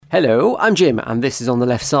Hello, I'm Jim, and this is On the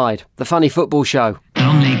Left Side, the funny football show. The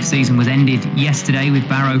non-league season was ended yesterday with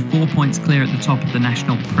Barrow 4 points clear at the top of the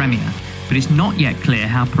National Premier, but it's not yet clear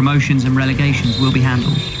how promotions and relegations will be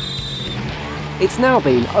handled. It's now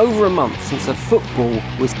been over a month since a football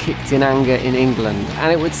was kicked in anger in England,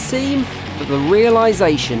 and it would seem that the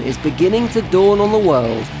realisation is beginning to dawn on the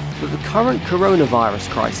world that the current coronavirus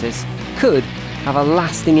crisis could have a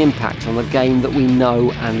lasting impact on the game that we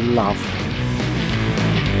know and love.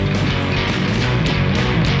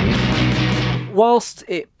 Whilst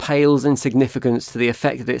it pales in significance to the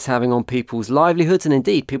effect that it's having on people's livelihoods and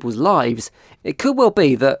indeed people's lives, it could well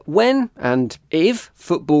be that when and if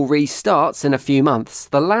football restarts in a few months,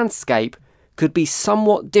 the landscape could be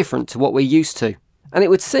somewhat different to what we're used to. And it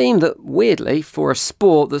would seem that, weirdly, for a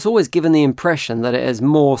sport that's always given the impression that it has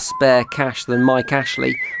more spare cash than Mike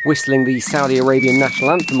Ashley whistling the Saudi Arabian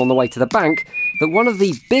national anthem on the way to the bank, that one of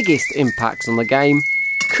the biggest impacts on the game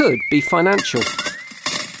could be financial.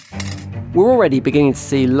 We're already beginning to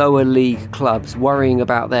see lower league clubs worrying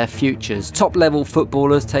about their futures, top-level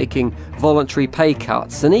footballers taking voluntary pay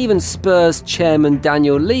cuts, and even Spurs chairman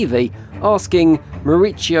Daniel Levy asking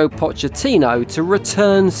Mauricio Pochettino to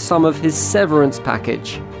return some of his severance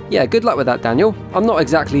package. Yeah, good luck with that, Daniel. I'm not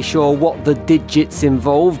exactly sure what the digits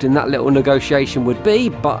involved in that little negotiation would be,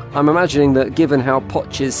 but I'm imagining that given how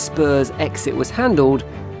Poch's Spurs exit was handled,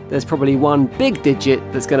 there's probably one big digit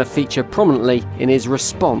that's going to feature prominently in his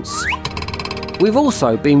response. We've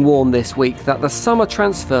also been warned this week that the summer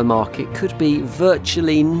transfer market could be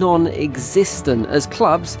virtually non-existent as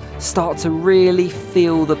clubs start to really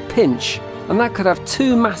feel the pinch, and that could have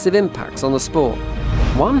two massive impacts on the sport.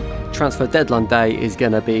 One, transfer deadline day is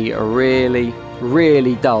going to be really,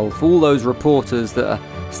 really dull for all those reporters that are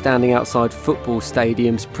standing outside football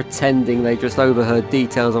stadiums pretending they just overheard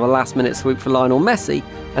details of a last-minute swoop for Lionel Messi.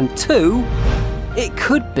 And two, it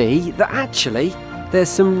could be that actually there's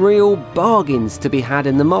some real bargains to be had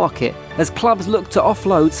in the market as clubs look to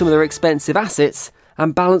offload some of their expensive assets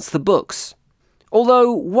and balance the books.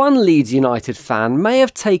 Although one Leeds United fan may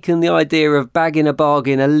have taken the idea of bagging a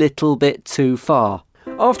bargain a little bit too far.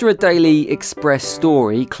 After a Daily Express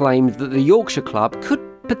story claimed that the Yorkshire club could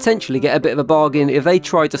potentially get a bit of a bargain if they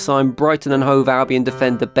tried to sign Brighton and Hove Albion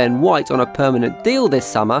defender Ben White on a permanent deal this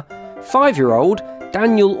summer, 5-year-old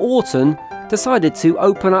Daniel Orton decided to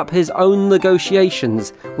open up his own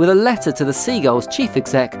negotiations with a letter to the Seagulls chief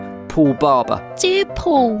exec, Paul Barber. Dear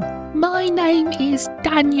Paul, my name is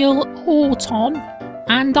Daniel Orton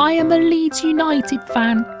and I am a Leeds United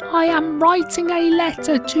fan. I am writing a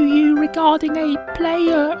letter to you regarding a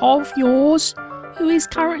player of yours who is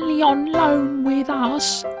currently on loan with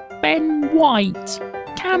us, Ben White.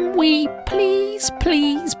 Can we please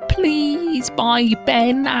buy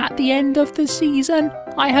Ben at the end of the season?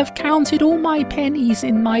 I have counted all my pennies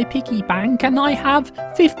in my piggy bank and I have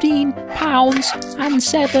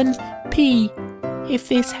 £15.07. If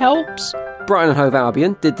this helps. Brighton and Hove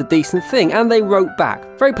Albion did the decent thing and they wrote back,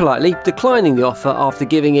 very politely declining the offer after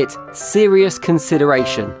giving it serious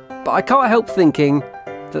consideration. But I can't help thinking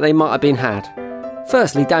that they might have been had.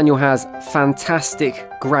 Firstly, Daniel has fantastic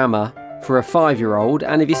grammar for a 5-year-old,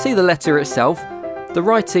 and if you see the letter itself, the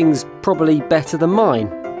writing's probably better than mine.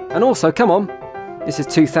 And also, come on, this is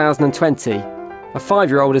 2020. A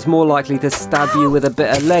 5-year-old is more likely to stab you with a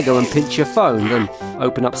bit of Lego and pinch your phone than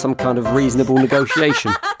open up some kind of reasonable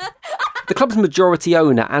negotiation. The club's majority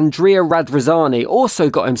owner, Andrea Radrizzani,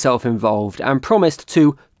 also got himself involved and promised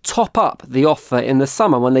to top up the offer in the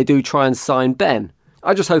summer when they do try and sign Ben.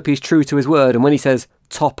 I just hope he's true to his word, and when he says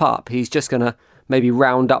top up, he's just going to maybe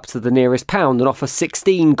round up to the nearest pound and offer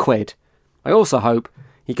 16 quid. I also hope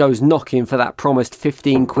he goes knocking for that promised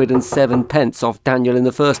 15 quid and 7 pence off Daniel in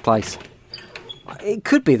the first place. It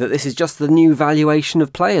could be that this is just the new valuation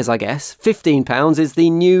of players, I guess. £15 is the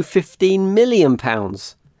new £15 million.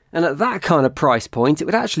 And at that kind of price point, it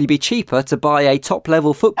would actually be cheaper to buy a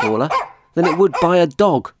top-level footballer than it would buy a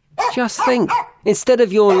dog. Just think, instead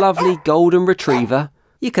of your lovely golden retriever,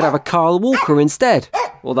 you could have a Kyle Walker instead.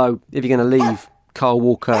 Although, if you're going to leave Kyle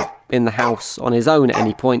Walker in the house on his own at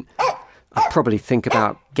any point, I'd probably think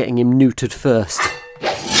about getting him neutered first.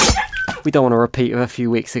 We don't want to repeat of a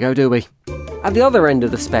few weeks ago, do we? At the other end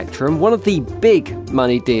of the spectrum, one of the big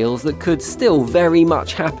money deals that could still very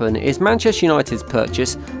much happen is Manchester United's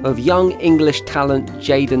purchase of young English talent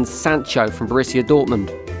Jadon Sancho from Borussia Dortmund,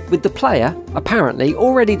 with the player apparently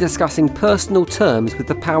already discussing personal terms with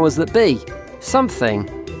the powers that be, something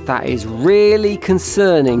that is really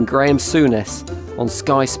concerning Graham Souness on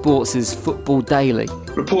Sky Sports' Football Daily.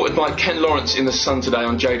 Reported by Ken Lawrence in The Sun today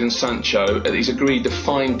on Jadon Sancho that he's agreed the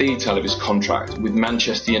fine detail of his contract with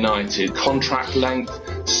Manchester United. Contract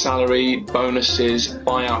length, salary, bonuses,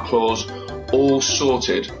 buyout clause, all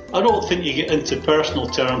sorted. I don't think you get into personal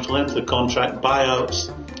terms, length of contract,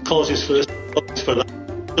 buyouts, clauses for this, clauses for that,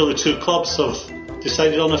 until the two clubs have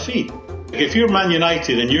decided on a fee. If you're Man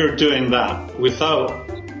United and you're doing that without,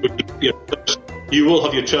 you will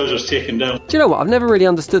have your trousers taken down. Do you know what? I've never really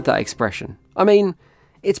understood that expression. I mean,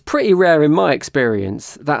 it's pretty rare in my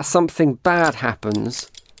experience that something bad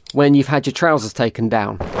happens when you've had your trousers taken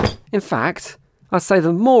down. In fact, I'd say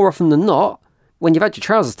that more often than not, when you've had your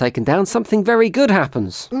trousers taken down, something very good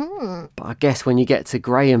happens. But I guess when you get to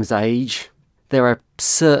Graham's age, there are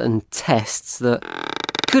certain tests that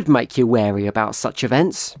could make you wary about such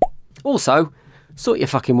events. Also, sort your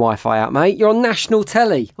fucking Wi-Fi out, mate. You're on national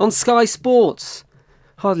telly, on Sky Sports.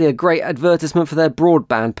 Hardly a great advertisement for their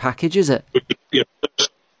broadband package, is it?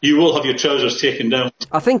 You will have your trousers taken down.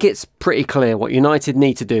 I think it's pretty clear what United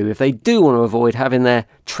need to do if they do want to avoid having their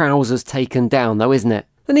trousers taken down, though, isn't it?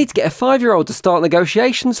 They need to get a 5-year-old to start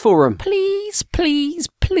negotiations for them. Please, please,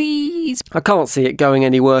 please. I can't see it going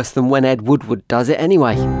any worse than when Ed Woodward does it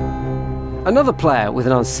anyway. Another player with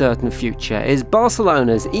an uncertain future is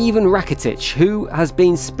Barcelona's Ivan Rakitic, who has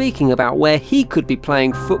been speaking about where he could be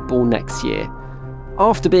playing football next year,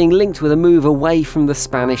 after being linked with a move away from the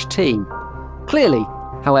Spanish team. Clearly,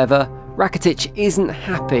 however, Rakitic isn't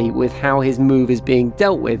happy with how his move is being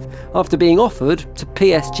dealt with after being offered to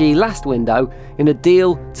PSG last window in a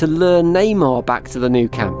deal to lure Neymar back to the Nou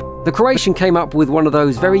Camp. The Croatian came up with one of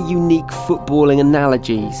those very unique footballing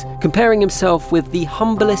analogies, comparing himself with the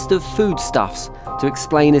humblest of foodstuffs to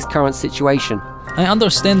explain his current situation. I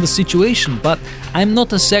understand the situation, but I'm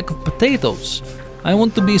not a sack of potatoes. I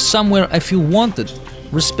want to be somewhere I feel wanted,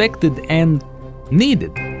 respected and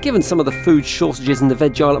needed. Given some of the food shortages in the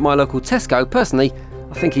veg aisle at my local Tesco, personally,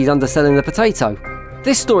 I think he's underselling the potato.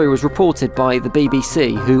 This story was reported by the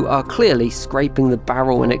BBC, who are clearly scraping the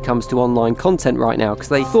barrel when it comes to online content right now, because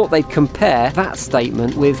they thought they'd compare that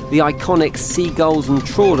statement with the iconic seagulls and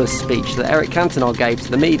trawlers speech that Eric Cantona gave to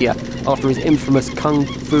the media after his infamous kung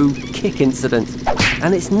fu kick incident.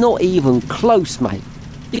 And it's not even close, mate.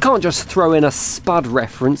 You can't just throw in a Spud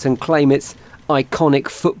reference and claim it's iconic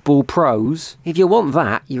football prose. If you want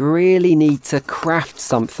that, you really need to craft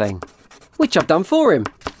something, which I've done for him.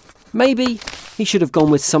 Maybe he should have gone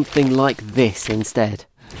with something like this instead.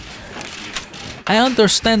 I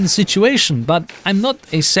understand the situation, but I'm not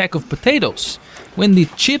a sack of potatoes. When the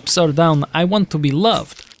chips are down, I want to be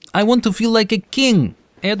loved. I want to feel like a king,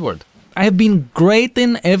 Edward. I have been great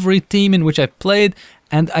in every team in which I've played,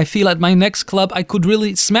 and I feel at my next club I could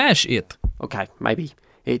really smash it. Okay, maybe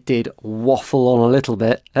it did waffle on a little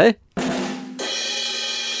bit, eh?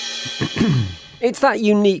 It's that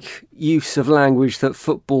unique use of language that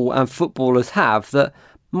football and footballers have that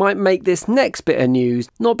might make this next bit of news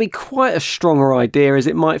not be quite as strong an idea as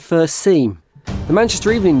it might first seem. The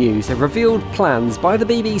Manchester Evening News have revealed plans by the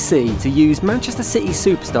BBC to use Manchester City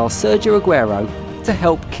superstar Sergio Aguero to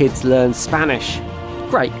help kids learn Spanish.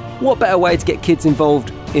 Great, what better way to get kids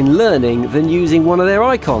involved in learning than using one of their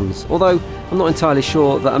icons? Although I'm not entirely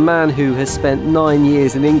sure that a man who has spent 9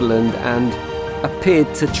 years in England and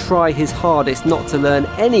appeared to try his hardest not to learn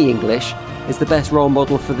any English is the best role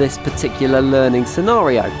model for this particular learning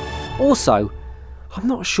scenario. Also, I'm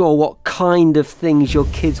not sure what kind of things your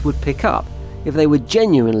kids would pick up if they were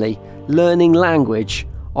genuinely learning language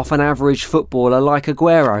off an average footballer like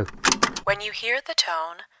Aguero. When you hear the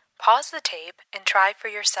tone, pause the tape and try for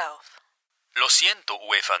yourself. Lo siento,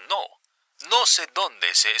 UEFA, no. No sé dónde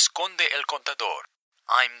se esconde el contador.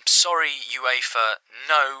 I'm sorry, UEFA,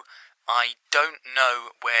 no. I don't know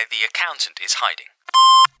where the accountant is hiding.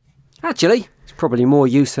 Actually, it's probably more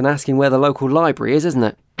use than asking where the local library is, isn't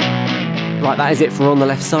it? Right, that is it for On the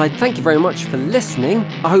Left Side. Thank you very much for listening.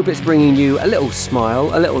 I hope it's bringing you a little smile,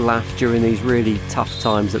 a little laugh during these really tough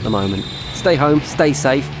times at the moment. Stay home, stay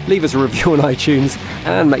safe, leave us a review on iTunes,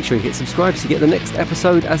 and make sure you hit subscribe so you get the next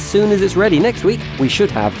episode as soon as it's ready. Next week, we should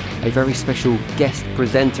have a very special guest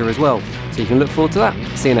presenter as well, so you can look forward to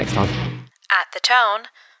that. See you next time. At the tone,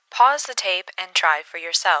 pause the tape and try for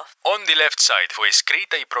yourself. On the Left Side fue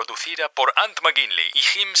escrita y producida por Ant McGinley y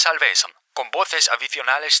Jim Salveson, con voces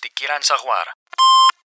adicionales de Kiran Jaguar.